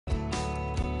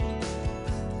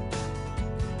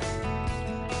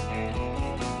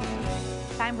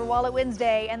time for Wallet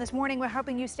Wednesday, and this morning we're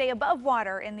helping you stay above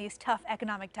water in these tough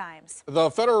economic times.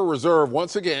 The Federal Reserve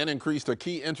once again increased a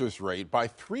key interest rate by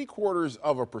 3/4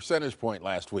 of a percentage point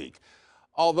last week.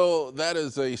 Although that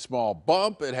is a small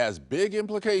bump, it has big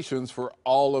implications for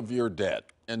all of your debt.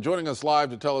 And joining us live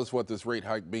to tell us what this rate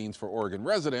hike means for Oregon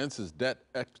residents is debt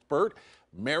expert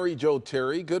Mary Jo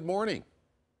Terry. Good morning.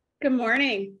 Good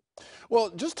morning. Well,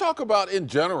 just talk about in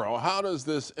general, how does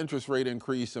this interest rate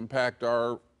increase impact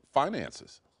our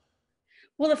finances?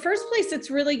 Well, the first place that's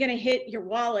really going to hit your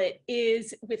wallet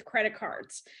is with credit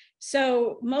cards.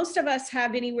 So most of us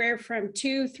have anywhere from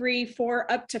 2, 3,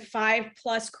 4, up to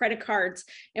 5+ credit cards.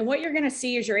 And what you're going to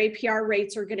see is your APR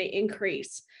rates are going to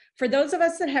increase. For those of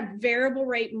us that have variable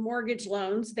rate mortgage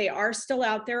loans, they are still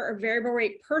out there, or variable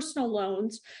rate personal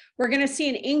loans, we're going to see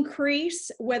an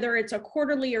increase, whether it's a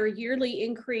quarterly or yearly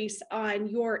increase on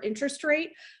your interest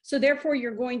rate. So therefore,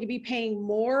 you're going to be paying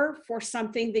more for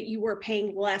something that you were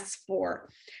paying less for.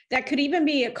 That could even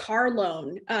be a car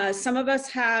loan. Some of us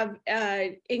have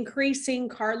increasing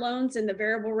car loans in the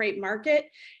variable rate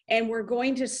market, and we're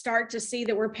going to start to see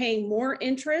that we're paying more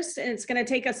interest, and it's going to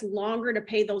take us longer to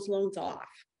pay those loans off.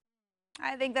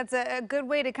 I think that's a good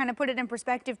way to kind of put it in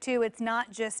perspective too. It's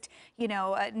not just,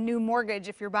 a new mortgage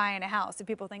if you're buying a house. If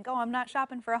people think, oh, I'm not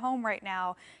shopping for a home right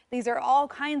now, these are all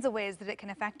kinds of ways that it can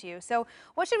affect you. So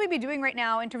what should we be doing right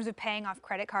now in terms of paying off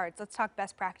credit cards? Let's talk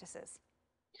best practices.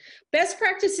 Best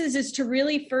practices is to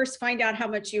really first find out how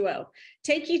much you owe.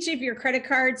 Take each of your credit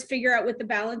cards, figure out what the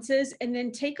balance is, and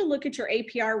then take a look at your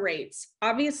APR rates.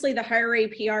 Obviously, the higher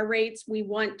APR rates, we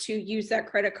want to use that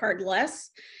credit card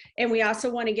less, and we also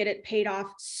want to get it paid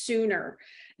off sooner.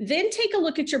 Then take a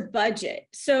look at your budget.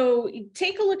 So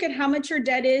take a look at how much your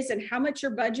debt is and how much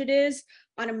your budget is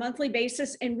on a monthly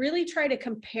basis, and really try to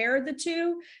compare the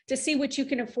two to see what you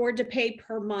can afford to pay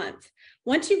per month.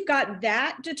 Once you've got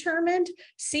that determined,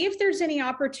 see if there's any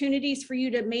opportunities for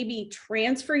you to maybe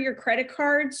transfer your credit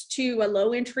cards to a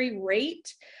low entry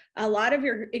rate. A lot of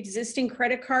your existing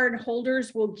credit card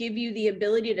holders will give you the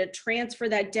ability to transfer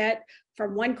that debt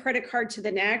from one credit card to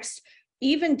the next.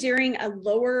 Even during a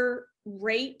lower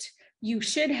rate, you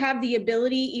should have the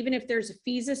ability, even if there's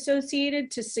fees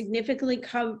associated, to significantly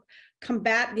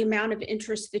combat the amount of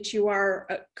interest that you are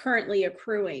currently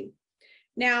accruing.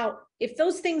 Now, if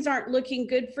those things aren't looking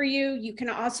good for you, you can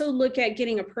also look at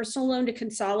getting a personal loan to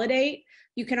consolidate.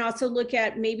 You can also look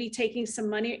at maybe taking some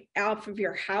money out of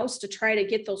your house to try to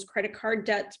get those credit card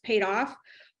debts paid off.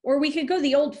 Or we could go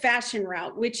the old-fashioned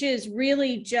route, which is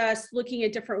really just looking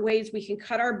at different ways we can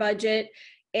cut our budget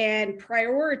and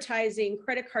prioritizing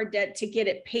credit card debt to get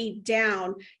it paid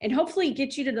down, and hopefully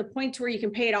get you to the point where you can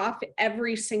pay it off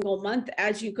every single month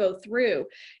as you go through,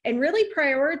 and really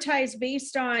prioritize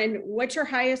based on what's your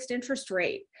highest interest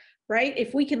rate, right?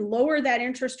 If we can lower that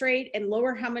interest rate and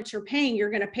lower how much you're paying,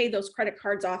 you're going to pay those credit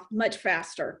cards off much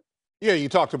faster. Yeah, you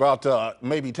talked about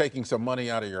maybe taking some money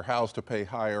out of your house to pay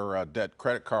higher debt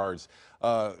credit cards.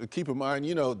 Keep in mind,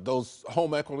 those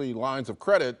home equity lines of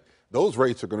credit, those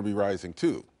rates are going to be rising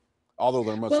too, although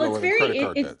they're much lower than credit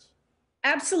card debts.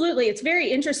 Absolutely. It's very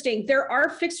interesting. There are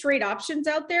fixed rate options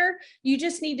out there. You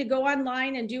just need to go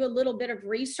online and do a little bit of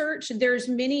research. There's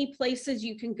many places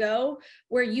you can go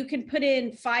where you can put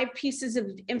in 5 pieces of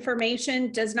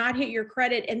information, does not hit your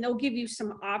credit, and they'll give you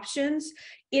some options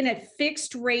in a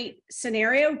fixed rate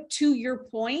scenario. To your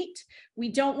point, we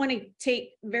don't want to take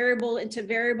variable into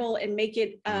variable and make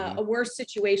it a worse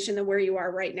situation than where you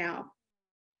are right now.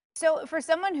 So for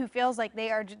someone who feels like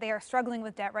they are struggling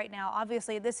with debt right now,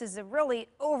 obviously this is a really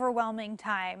overwhelming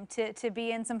time to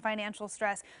be in some financial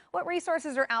stress. What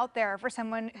resources are out there for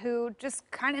someone who just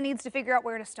kind of needs to figure out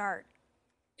where to start?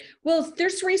 Well,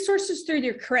 there's resources through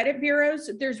your credit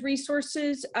bureaus. There's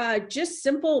resources, just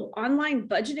simple online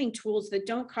budgeting tools that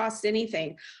don't cost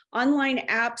anything. Online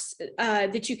apps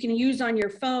that you can use on your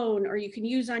phone or you can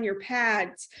use on your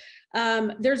pads.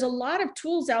 There's a lot of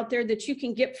tools out there that you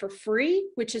can get for free,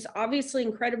 which is obviously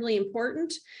incredibly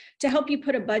important to help you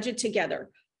put a budget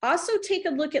together. Also, take a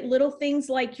look at little things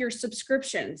like your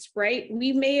subscriptions, right?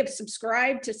 We may have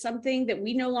subscribed to something that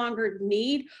we no longer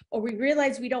need, or we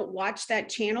realize we don't watch that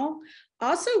channel.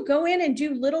 Also, go in and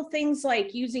do little things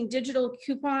like using digital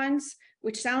coupons,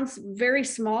 which sounds very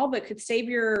small, but could save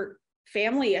your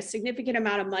family a significant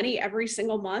amount of money every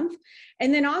single month.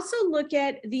 And then also look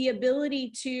at the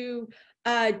ability to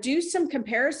do some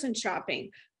comparison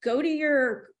shopping. Go to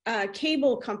your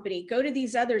cable company, go to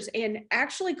these others, and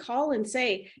actually call and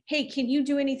say, hey, can you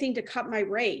do anything to cut my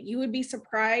rate? You would be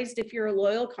surprised, if you're a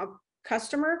loyal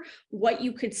customer, what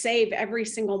you could save every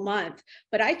single month.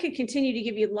 But I could continue to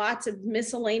give you lots of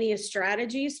miscellaneous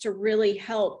strategies to really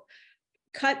help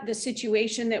cut the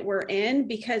situation that we're in,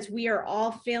 because we are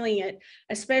all feeling it,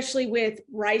 especially with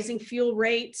rising fuel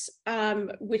rates,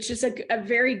 which is a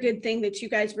very good thing that you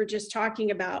guys were just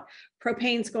talking about.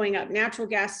 Propane's going up, natural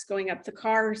gas is going up, the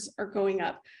cars are going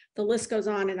up. The list goes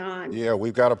on and on. Yeah,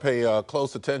 we've got to pay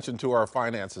close attention to our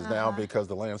finances now because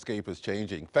the landscape is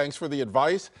changing. Thanks for the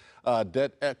advice,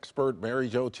 debt expert Mary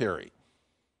Jo Terry.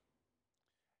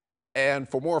 And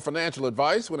for more financial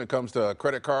advice when it comes to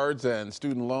credit cards and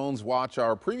student loans, watch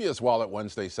our previous Wallet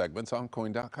Wednesday segments on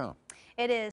coin.com. It is.